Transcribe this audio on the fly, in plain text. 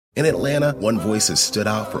In Atlanta, one voice has stood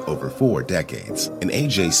out for over 4 decades. An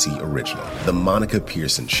AJC original, The Monica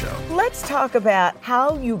Pearson Show. Let's talk about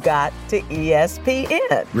how you got to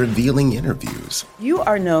ESPN. Revealing interviews. You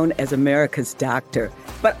are known as America's doctor,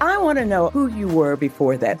 but I want to know who you were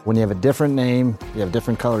before that. When you have a different name, you have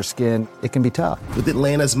different color skin, it can be tough. With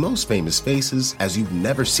Atlanta's most famous faces as you've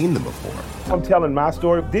never seen them before. I'm telling my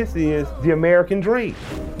story. This is the American dream.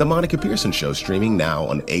 The Monica Pearson Show, streaming now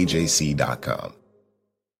on AJC.com.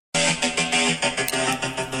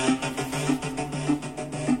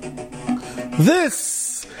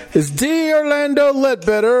 This is D. Orlando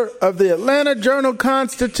Ledbetter of the Atlanta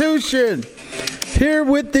Journal-Constitution, here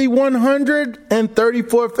with the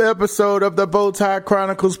 134th episode of the Bowtie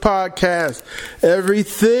Chronicles podcast.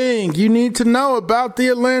 Everything you need to know about the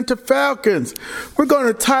Atlanta Falcons. We're going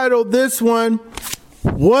to title this one,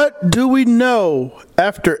 What Do We Know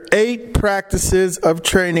After 8 Practices of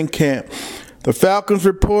Training Camp? The Falcons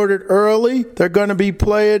reported early they're going to be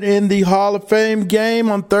playing in the Hall of Fame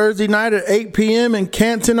game on Thursday night at 8 p.m. in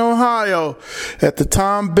Canton, Ohio at the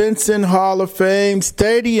Tom Benson Hall of Fame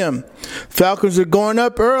Stadium. Falcons are going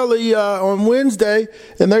up early on Wednesday,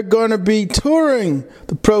 and they're going to be touring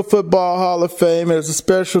the Pro Football Hall of Fame as a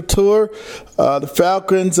special tour. The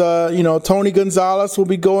Falcons, Tony Gonzalez will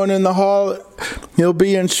be going in the hall. He'll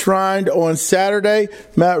be enshrined on Saturday.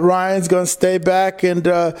 Matt Ryan's going to stay back and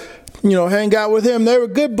hang out with him. They were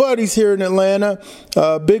good buddies here in Atlanta.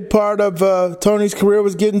 A big part of Tony's career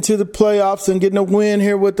was getting to the playoffs and getting a win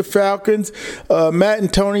here with the Falcons. Matt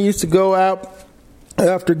and Tony used to go out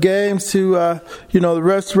after games to, the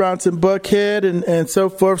restaurants in Buckhead and so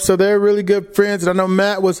forth. So they're really good friends. And I know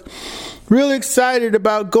Matt was really excited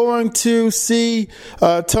about going to see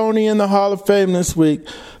Tony in the Hall of Fame this week.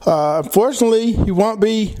 Unfortunately, he won't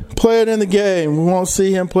be playing in the game. We won't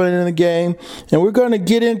see him playing in the game. And we're going to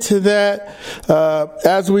get into that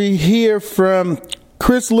as we hear from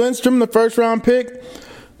Chris Lindstrom, the first-round pick,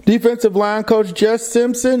 defensive line coach Jess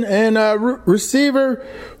Simpson, and receiver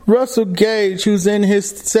Russell Gage, who's in his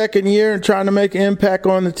second year and trying to make an impact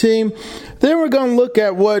on the team. Then we're going to look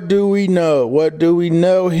at what do we know. What do we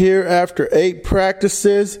know here after 8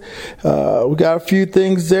 practices? We got a few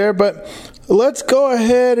things there, but let's go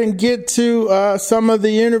ahead and get to some of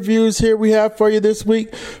the interviews here we have for you this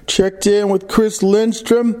week. Checked in with Chris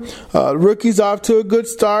Lindstrom. Rookie's off to a good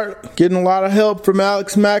start, getting a lot of help from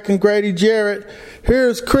Alex Mack and Grady Jarrett.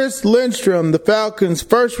 Here's Chris Lindstrom, the Falcons'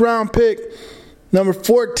 first-round pick, number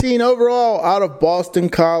 14 overall out of Boston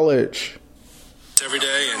College. Every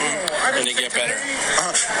day and to get better.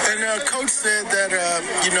 Coach said that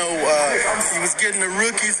he was getting the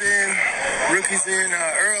rookies in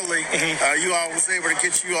early. You all was able to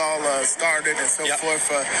get you all started and so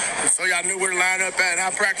forth. So y'all knew where to line up at and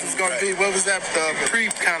how practice was going to be. What was that pre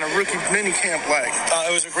kind of rookie mini camp like?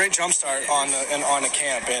 It was a great jump start on the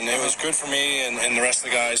camp, and it was good for me and the rest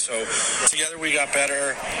of the guys. So together we got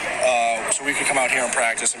better, so we could come out here and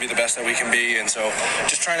practice and be the best that we can be. And so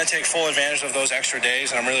just trying to take full advantage of those extra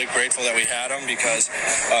days, and I'm really grateful that we had them because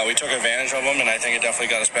we took advantage of them, and I think it definitely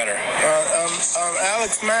got us better.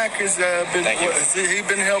 Alex Mack has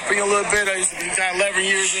been helping you a little bit. He's got 11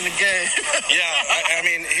 years in the game. Yeah, I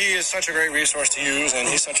mean, he is such a great resource to use, and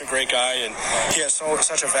he's such a great guy, and he has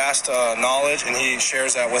such a vast knowledge, and he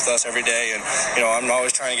shares that with us every day. And I'm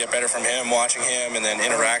always trying to get better from him, watching him, and then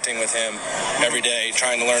interacting with him every day,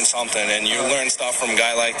 trying to learn something. And you learn stuff from a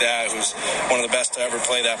guy like that, who's one of the best to ever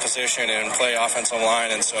play that position and play offensive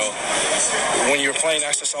line. And so when you're playing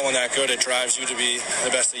next to someone that good, it drives you to be the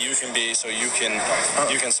best that you can be, so you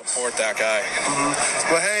can support that guy.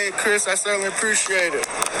 Well, hey, Chris, I certainly appreciate it.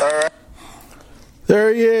 All right.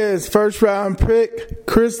 There he is, first round pick,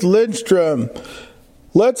 Chris Lindstrom.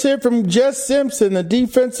 Let's hear from Jess Simpson, the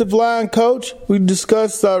defensive line coach. We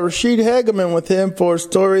discussed Rashid Hageman with him for a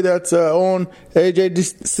story that's on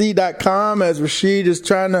AJC.com as Rashid is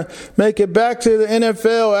trying to make it back to the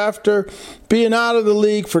NFL after being out of the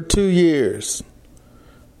league for 2 years.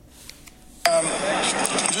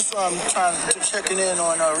 Checking in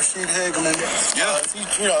on Rashid Hageman. A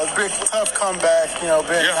big, tough comeback.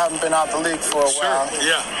 Haven't been out the league for a while.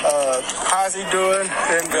 How's he doing?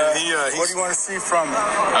 And what do you want to see from him?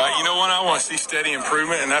 I want to see steady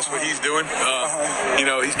improvement, and that's what he's doing.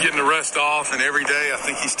 He's getting the rest off, and every day I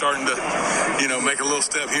think he's starting to, make a little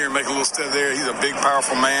step here, make a little step there. He's a big,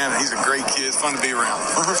 powerful man. He's a great kid. It's fun to be around.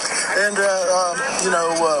 And,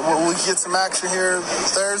 we get some action here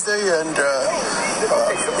Thursday, and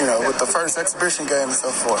with the first exhibition game and so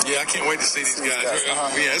forth. Yeah, I can't wait to see these guys.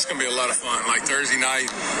 Yeah, it's going to be a lot of fun. Like Thursday night,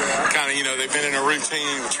 kind of, they've been in a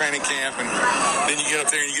routine with training camp, and then you get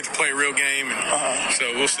up there and you get to play a real game. And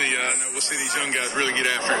so we'll see these young guys really get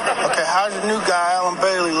after it. Okay, how's your new guy, Alan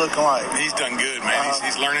Bailey, looking like? He's done good, man.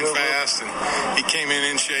 He's learning fast, and he came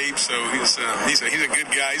in shape, so he's a good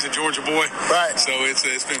guy. He's a Georgia boy. Right. So it's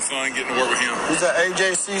been fun getting to work with him. He's an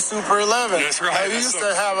AJC Super 11. That's right. We used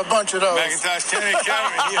to have a bunch of those. McIntosh County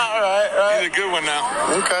Academy. Right. He's a good one now.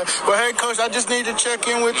 Okay. Well, hey, Coach, I just need to check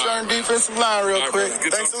in with you on defensive line real quick.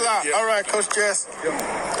 Thanks a lot. Yeah. All right, Coach Jess.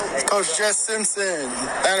 Coach Jess Simpson,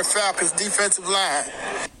 Atlanta Falcons defensive line.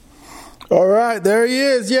 All right, there he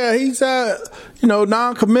is. Yeah, he's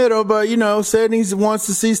non-committal, but said he wants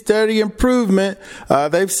to see steady improvement.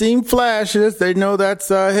 They've seen flashes. They know that's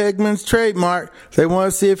Hegman's trademark. They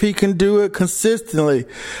want to see if he can do it consistently.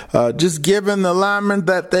 Just given the linemen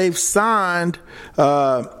that they've signed,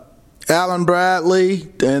 Allen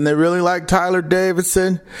Bradley, and they really like Tyler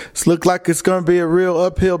Davidson. It's looked like it's going to be a real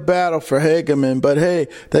uphill battle for Hageman. But hey,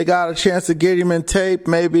 they got a chance to get him in tape,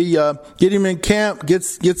 maybe get him in camp, get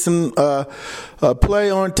some play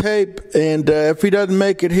on tape, and if he doesn't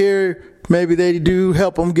make it here, maybe they do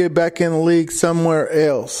help him get back in the league somewhere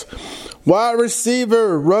else. Wide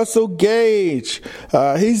receiver Russell Gage,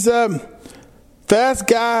 he's fast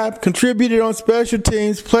guy, contributed on special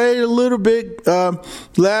teams, played a little bit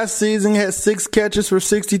last season, had 6 catches for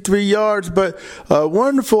 63 yards, but a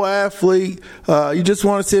wonderful athlete. You just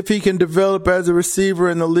want to see if he can develop as a receiver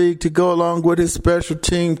in the league to go along with his special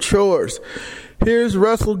team chores. Here's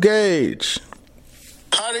Russell Gage.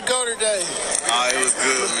 How'd it go today? It was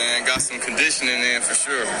good, man. Got some conditioning in for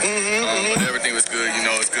sure. But everything was good.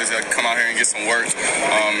 It's good to come out here and get some work.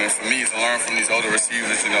 And for me, to learn from these older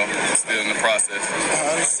receivers, still in the process.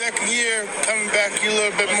 The second year, coming back, you a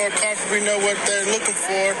little bit more comfortable. You know what they're looking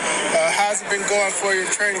for. How's it been going for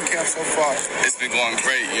your training camp so far? It's been going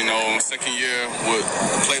great. Second year with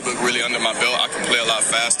the playbook really under my belt, I can play a lot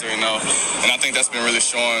faster, and I think that's been really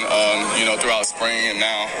showing, throughout spring and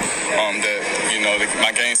now that,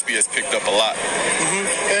 my game speed has picked up a lot.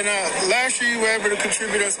 And last year you were able to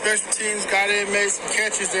contribute on special teams, got in, made some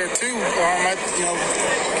catches there too.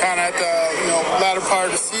 Kind of at the latter part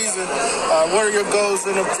of the season. What are your goals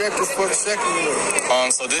and objectives for the second year?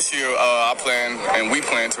 So this year we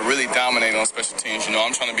plan to really dominate on special teams.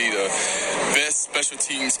 I'm trying to be the best special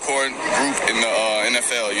teams core group in the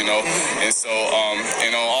NFL. And so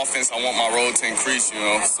offense, I want my role to increase.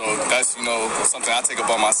 So that's something I take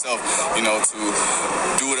upon myself. To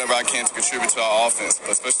do whatever I can to contribute to our offense.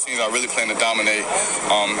 But special teams, I really plan to dominate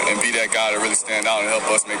and be that guy to really stand out and help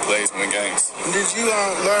us make plays and win games. Did you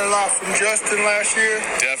learn a lot from Justin last year?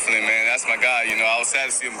 Definitely, man. That's my guy. I was sad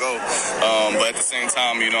to see him go. But at the same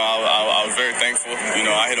time, I was very thankful.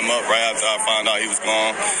 I hit him up right after I found out he was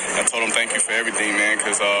gone. I told him thank you for everything, man,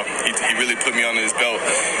 because he really put me under his belt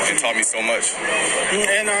and taught me so much.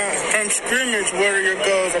 And from scrimmage, what are your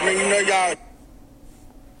goals? Y'all...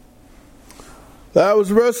 That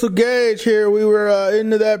was Russell Gage here. We were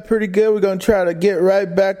into that pretty good. We're going to try to get right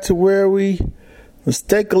back to where we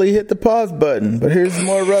mistakenly hit the pause button. But here's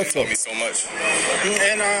more Russell. Thank you so much.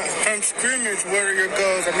 And from scrimmage, what are your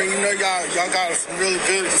goals? Y'all got some really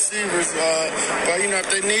good receivers. But, if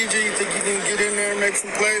they need you think you can get in there and make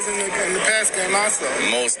some plays in the pass game also?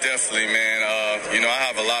 Most definitely, man. I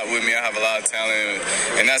have a lot with me. I have a lot of talent,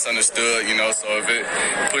 and that's understood, So if it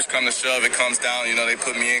push come to shove, it comes down, they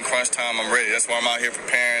put me in crunch time, I'm ready. That's why I'm out here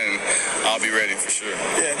preparing, and I'll be ready for sure.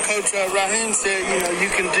 Yeah, Coach Raheem said, you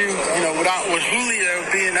can do, with Julio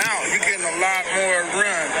being out, you're getting a lot more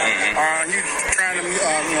run. You trying to,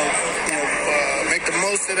 make the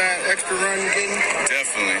most of that extra run you're getting?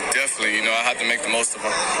 Definitely. I have to make the most of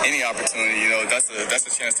any opportunity. That's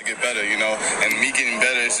a chance to get better. And me getting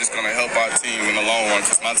better is just going to help our team in the long run.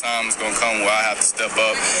 Because my time is going to come where I have to step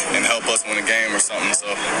up and help us win a game or something. So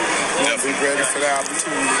definitely be ready for the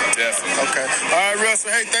opportunity. Definitely. Okay. All right,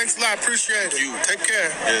 Russell. Hey, thanks a lot. Appreciate it. You. Take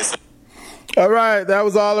care. Yes. All right, that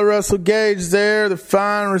was all of Russell Gage there, the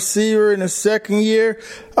fine receiver in his second year.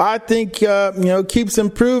 I think, keeps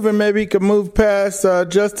improving. Maybe he could move past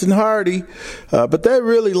Justin Hardy. But they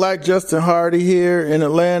really like Justin Hardy here in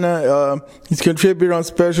Atlanta. He's contributed on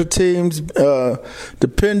special teams,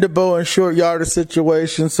 dependable in short yardage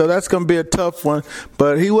situations. So that's going to be a tough one.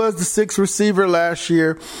 But he was the 6th receiver last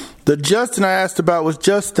year. The Justin I asked about was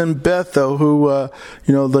Justin Bethel, who,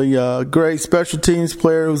 the great special teams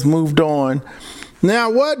player who's moved on. Now,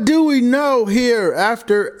 what do we know here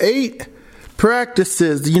after 8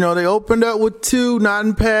 practices. You know, they opened up with 2 not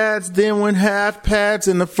in pads, then went half pads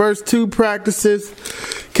in the first 2 practices,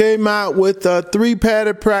 came out with 3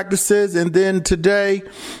 padded practices, and then Tuesday,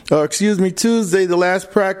 the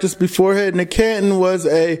last practice before heading to Canton was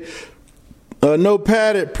a no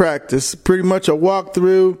padded practice, pretty much a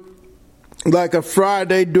walkthrough like a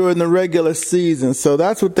Friday during the regular season. So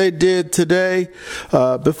that's what they did today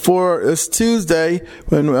before it's Tuesday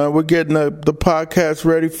when we're getting the podcast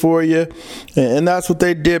ready for you. And that's what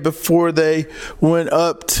they did before they went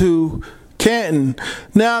up to Canton.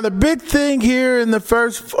 Now, the big thing here in the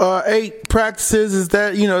first 8 practices is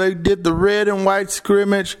that, you know, they did the red and white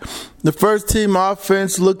scrimmage. The first team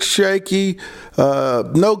offense looked shaky.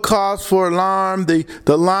 No cause for alarm.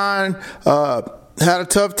 The line had a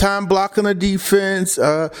tough time blocking the defense,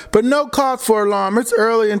 but no cause for alarm. It's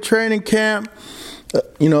early in training camp.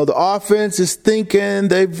 You know, the offense is thinking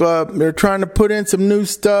they're trying to put in some new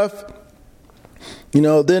stuff. You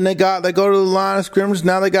know, then they go to the line of scrimmage.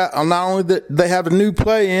 Now they got, not only that they have a new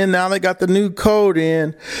play in, now they got the new code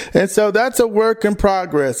in. And so that's a work in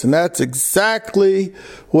progress. And that's exactly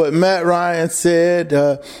what Matt Ryan said.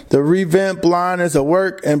 The revamped line is a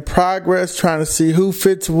work in progress, trying to see who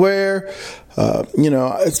fits where. You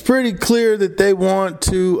know, it's pretty clear that they want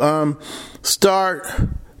to start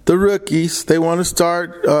the rookies. They want to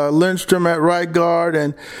start Lindstrom at right guard,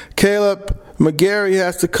 and Caleb McGarry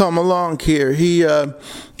has to come along here. He,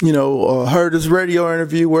 heard his radio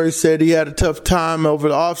interview where he said he had a tough time over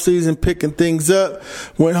the offseason picking things up,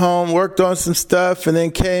 went home, worked on some stuff, and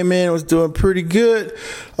then came in, was doing pretty good.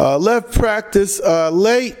 Left practice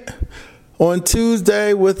late on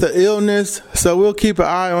Tuesday with an illness, so we'll keep an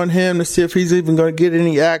eye on him to see if he's even going to get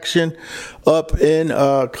any action up in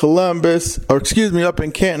up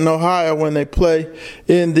in Canton, Ohio, when they play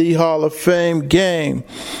in the Hall of Fame game.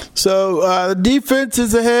 So the defense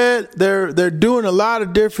is ahead. They're doing a lot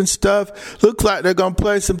of different stuff. Looks like they're going to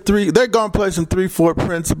play some 3-4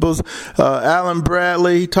 principles. Alan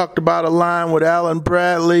Bradley, he talked about a line with Alan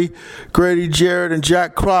Bradley, Grady Jarrett, and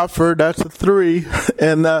Jack Crawford. That's a 3,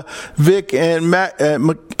 and Vic and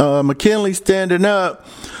McKinley standing up,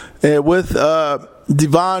 and with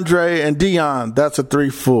Devondre and Dion, that's a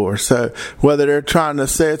 3-4. So whether they're trying to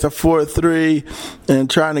say it's a 4-3 and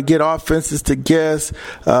trying to get offenses to guess,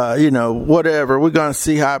 whatever, we're going to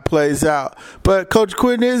see how it plays out. But Coach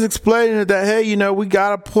Quinn is explaining that, hey, we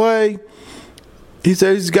got to play. He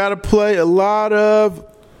says he's got to play a lot of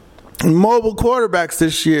mobile quarterbacks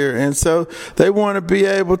this year, and so they want to be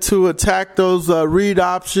able to attack those read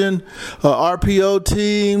option RPO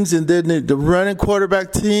teams, and then the running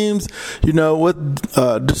quarterback teams. With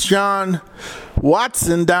Deshaun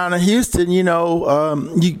Watson down in Houston,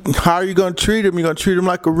 how are you going to treat him? You're going to treat him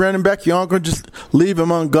like a running back. You aren't going to just leave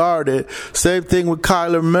him unguarded. Same thing with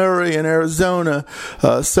Kyler Murray in Arizona.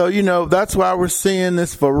 So that's why we're seeing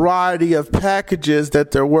this variety of packages that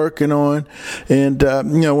they're working on. And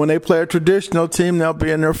when they play a traditional team, they'll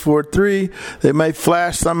be in their 4-3. They may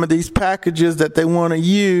flash some of these packages that they want to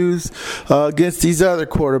use against these other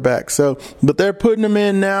quarterbacks. But they're putting them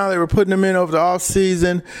in now. They were putting them in over the off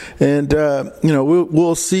season, and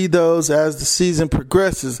we'll see those as the season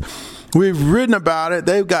progresses. We've written about it.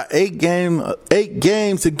 They've got 8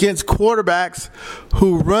 games against quarterbacks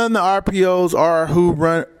who run the RPOs or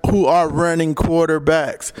who are running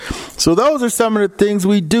quarterbacks. So those are some of the things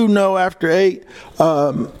we do know after 8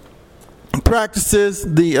 practices.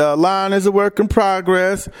 The line is a work in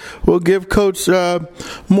progress. We'll give Coach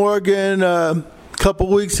Morgan a couple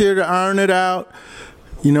weeks here to iron it out.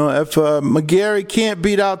 If McGarry can't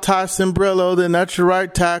beat out Ty Sembrello, then that's your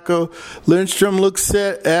right tackle. Lindstrom looks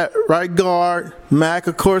set at right guard. Mack,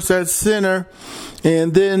 of course, at center.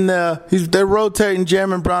 And then they're rotating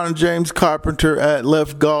Jamin Brown and James Carpenter at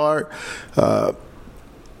left guard. And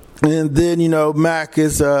then, Mack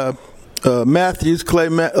is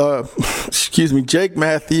Jake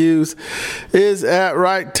Matthews is at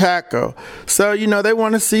right tackle. So, they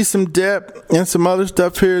want to see some depth and some other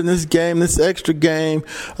stuff here in this game, this extra game.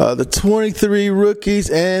 The 23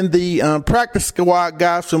 rookies and the practice squad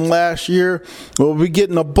guys from last year will be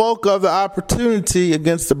getting a bulk of the opportunity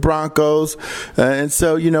against the Broncos. And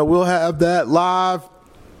so, we'll have that live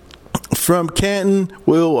from Canton.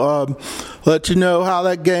 We'll let you know how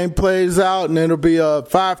that game plays out, and it'll be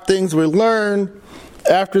 5 things we learned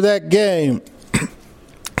after that game.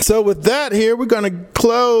 So with that here, we're going to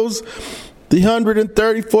close the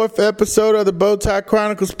 134th episode of the Bowtie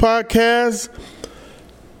Chronicles podcast.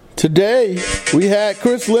 Today, we had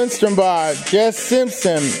Chris Lindstrom by, Jess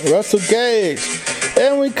Simpson, Russell Gage,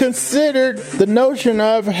 and we considered the notion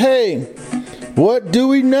of, hey, what do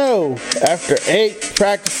we know after 8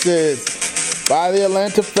 practices? by the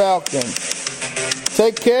Atlanta Falcons.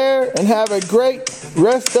 Take care and have a great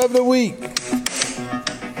rest of the week.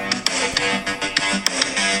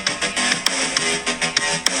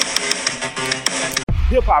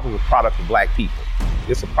 Hip-hop is a product of black people.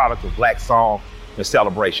 It's a product of black song and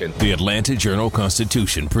celebration. The Atlanta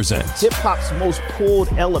Journal-Constitution presents hip-hop's most pulled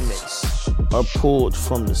elements are pulled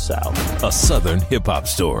from the South. A Southern hip-hop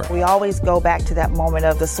story. We always go back to that moment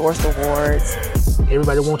of the Source Awards.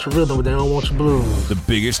 Everybody wants your rhythm, but they don't want your blues. The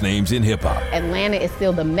biggest names in hip-hop. Atlanta is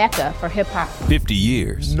still the mecca for hip-hop. 50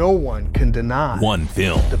 years. No one can deny one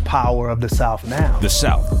film. The power of the South now. The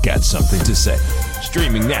South got something to say.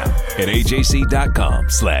 Streaming now at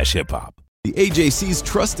ajc.com/hiphop. The AJC's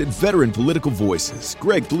trusted veteran political voices,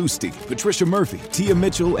 Greg Bluestein, Patricia Murphy, Tia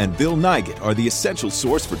Mitchell, and Bill Nygut, are the essential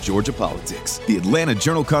source for Georgia politics. The Atlanta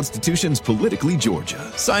Journal-Constitution's Politically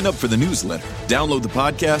Georgia. Sign up for the newsletter, download the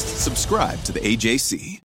podcast, subscribe to the AJC.